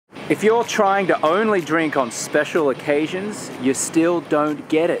If you're trying to only drink on special occasions, you still don't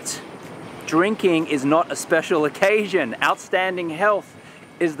get it. Drinking is not a special occasion. Outstanding health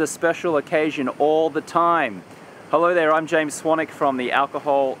is the special occasion all the time. Hello there, I'm James Swanwick from the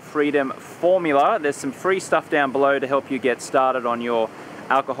Alcohol Freedom Formula. There's some free stuff down below to help you get started on your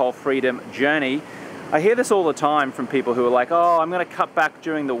alcohol freedom journey. I hear this all the time from people who are like, oh, I'm going to cut back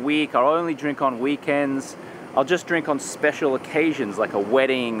during the week, I'll only drink on weekends, I'll just drink on special occasions like a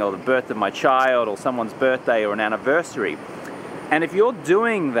wedding or the birth of my child or someone's birthday or an anniversary. And if you're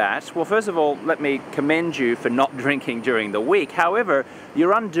doing that, well, first of all, let me commend you for not drinking during the week. However,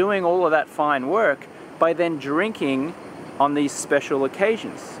 you're undoing all of that fine work by then drinking on these special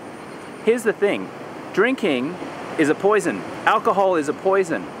occasions. Here's the thing, drinking is a poison. Alcohol is a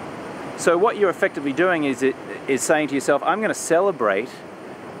poison. So what you're effectively doing is saying to yourself, I'm going to celebrate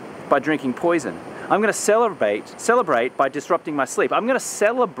by drinking poison. I'm going to celebrate by disrupting my sleep. I'm going to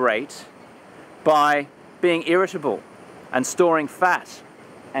celebrate by being irritable and storing fat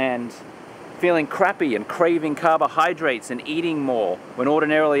and feeling crappy and craving carbohydrates and eating more when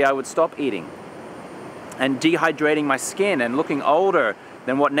ordinarily I would stop eating, and dehydrating my skin and looking older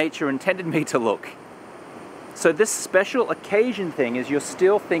than what nature intended me to look. So this special occasion thing is you're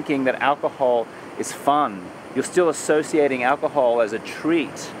still thinking that alcohol is fun. You're still associating alcohol as a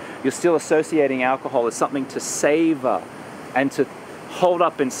treat. You're still associating alcohol as something to savor and to hold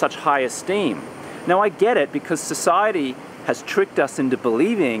up in such high esteem. Now I get it, because society has tricked us into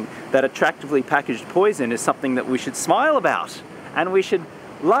believing that attractively packaged poison is something that we should smile about and we should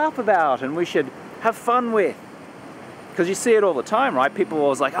laugh about and we should have fun with. Because you see it all the time, right? People are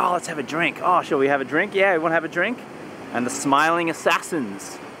always like, oh, let's have a drink. Oh, shall we have a drink? Yeah, we want to have a drink. And the smiling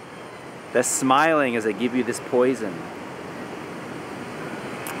assassins, they're smiling as they give you this poison.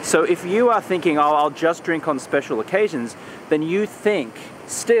 So if you are thinking, oh, I'll just drink on special occasions, then you think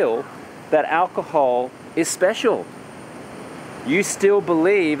still that alcohol is special. You still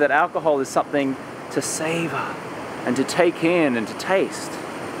believe that alcohol is something to savor and to take in and to taste.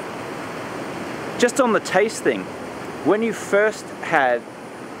 Just on the taste thing, when you first had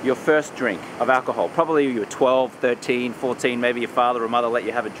your first drink of alcohol, probably you were 12, 13, 14, maybe your father or mother let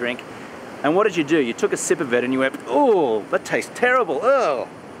you have a drink, and what did you do? You took a sip of it and you went, oh, that tastes terrible, oh,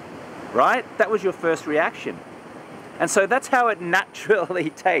 right? That was your first reaction. And so that's how it naturally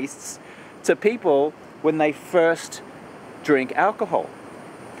tastes to people when they first drink alcohol.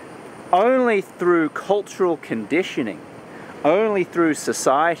 Only through cultural conditioning, only through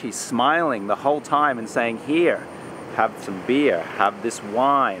society smiling the whole time and saying, here, have some beer, have this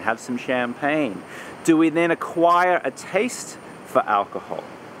wine, have some champagne, do we then acquire a taste for alcohol.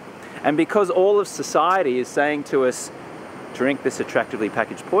 And because all of society is saying to us, drink this attractively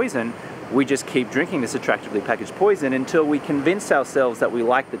packaged poison, we just keep drinking this attractively packaged poison until we convince ourselves that we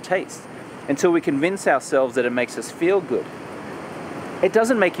like the taste, until we convince ourselves that it makes us feel good. It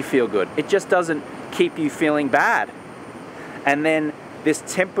doesn't make you feel good, it just doesn't keep you feeling bad. And then this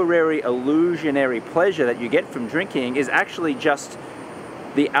temporary illusionary pleasure that you get from drinking is actually just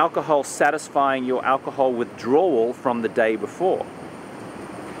the alcohol satisfying your alcohol withdrawal from the day before.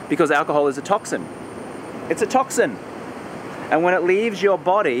 Because alcohol is a toxin. It's a toxin. And when it leaves your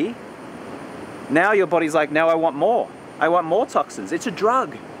body, now your body's like, now I want more. I want more toxins. It's a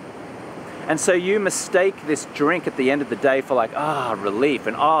drug. And so you mistake this drink at the end of the day for like, relief,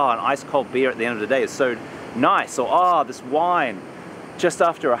 and an ice cold beer at the end of the day is so nice, or this wine just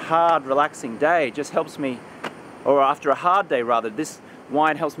after a hard, relaxing day just helps me, or after a hard day rather, this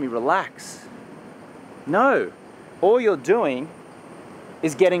wine helps me relax. No, all you're doing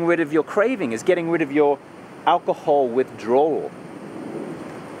is getting rid of your craving, is getting rid of your alcohol withdrawal.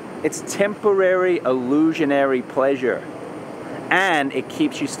 It's temporary, illusionary pleasure. And it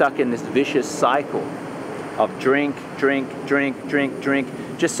keeps you stuck in this vicious cycle of drink, drink, drink, drink, drink,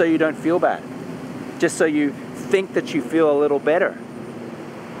 just so you don't feel bad. Just so you think that you feel a little better.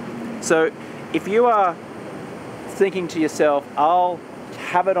 So if you are thinking to yourself, I'll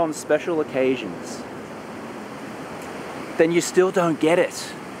have it on special occasions, then you still don't get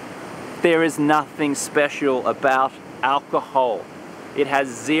it. There is nothing special about alcohol. It has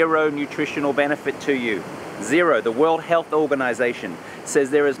zero nutritional benefit to you. Zero. The World Health Organization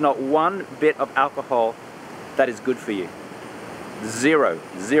says there is not one bit of alcohol that is good for you. Zero.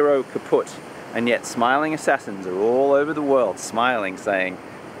 Zero kaput. And yet smiling assassins are all over the world smiling, saying,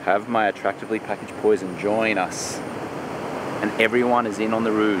 have my attractively packaged poison, join us. And everyone is in on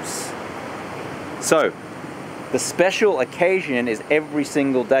the ruse. So, the special occasion is every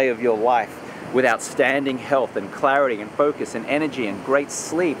single day of your life with outstanding health and clarity and focus and energy and great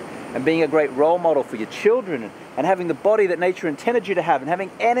sleep and being a great role model for your children and having the body that nature intended you to have, and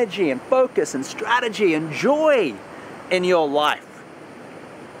having energy and focus and strategy and joy in your life.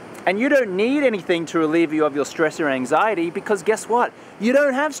 And you don't need anything to relieve you of your stress or anxiety, because guess what? You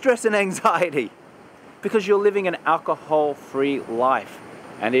don't have stress and anxiety because you're living an alcohol-free life,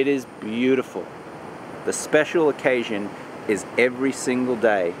 and it is beautiful. The special occasion is every single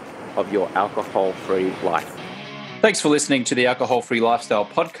day of your alcohol-free life. Thanks for listening to the Alcohol-Free Lifestyle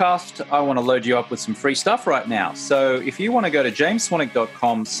Podcast. I want to load you up with some free stuff right now. So if you want to go to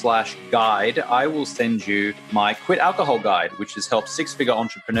jamesswanwick.com/guide, I will send you my Quit Alcohol Guide, which has helped six-figure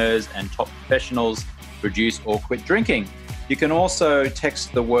entrepreneurs and top professionals reduce or quit drinking. You can also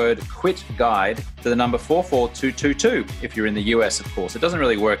text the word QUIT GUIDE to the number 44222 if you're in the US, of course. It doesn't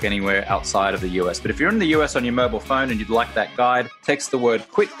really work anywhere outside of the US, but if you're in the US on your mobile phone and you'd like that guide, text the word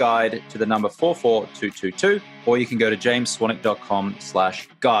QUIT GUIDE to the number 44222, or you can go to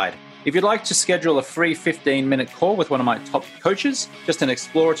jamesswanwick.com/guide. If you'd like to schedule a free 15-minute call with one of my top coaches, just an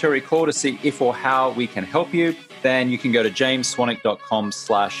exploratory call to see if or how we can help you, then you can go to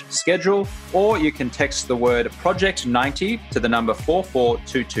jamesswanwick.com/schedule, or you can text the word Project 90 to the number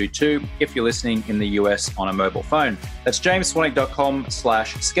 44222 if you're listening in the US on a mobile phone. That's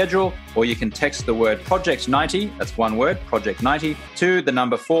jamesswanwick.com/schedule, or you can text the word Project 90, that's one word, Project 90, to the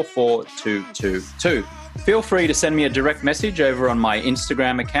number 44222. Feel free to send me a direct message over on my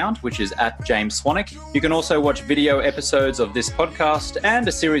Instagram account, which is @JamesSwanwick. You can also watch video episodes of this podcast and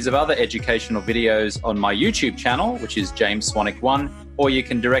a series of other educational videos on my YouTube channel, which is James Swanwick 1, or you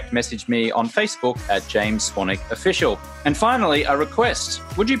can direct message me on Facebook @James Swanwick Official. And finally, a request.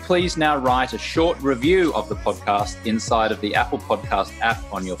 Would you please now write a short review of the podcast inside of the Apple Podcast app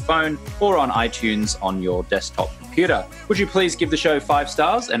on your phone or on iTunes on your desktop computer? Would you please give the show 5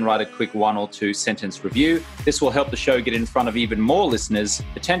 stars and write a quick 1 or 2 sentence review? This will help the show get in front of even more listeners,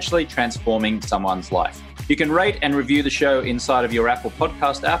 potentially transforming someone's life. You can rate and review the show inside of your Apple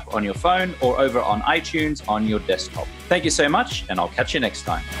Podcast app on your phone or over on iTunes on your desktop. Thank you so much, and I'll catch you next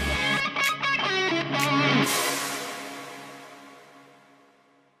time.